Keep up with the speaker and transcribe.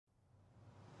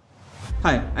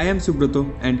Hi, I am Subrato,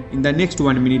 and in the next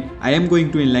 1 minute I am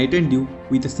going to enlighten you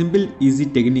with a simple easy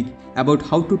technique about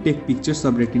how to take pictures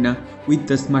of retina with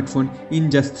the smartphone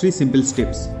in just 3 simple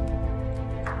steps.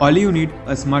 All you need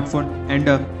a smartphone and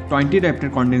a 20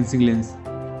 diopter condensing lens.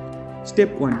 Step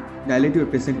 1. Dilate your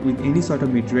patient with any sort of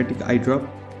mydriatic eye drop.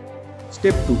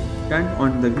 Step 2. Turn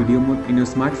on the video mode in your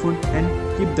smartphone and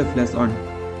keep the flash on.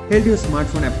 Hold your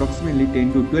smartphone approximately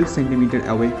 10 to 12 cm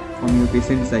away from your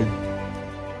patient's eye.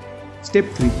 Step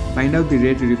 3. Find out the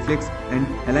red reflex and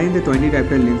align the 20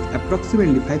 diopter lens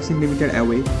approximately 5 cm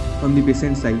away from the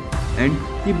patient's eye and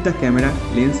keep the camera,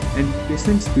 lens and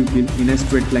patient's pupil in a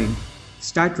straight line.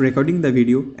 Start recording the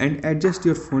video and adjust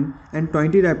your phone and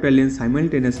 20 diopter lens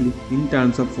simultaneously in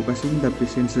terms of focusing the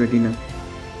patient's retina.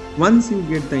 Once you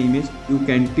get the image, you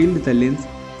can tilt the lens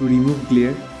to remove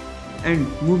glare and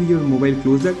move your mobile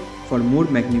closer for more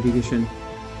magnification.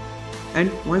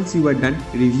 And once you are done,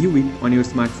 review it on your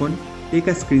smartphone. Take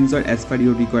a screenshot as per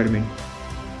your requirement.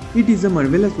 It is a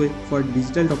marvelous way for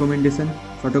digital documentation,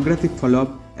 photographic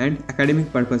follow-up and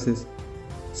academic purposes.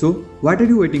 So what are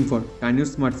you waiting for? Turn your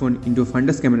smartphone into a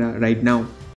fundus camera right now.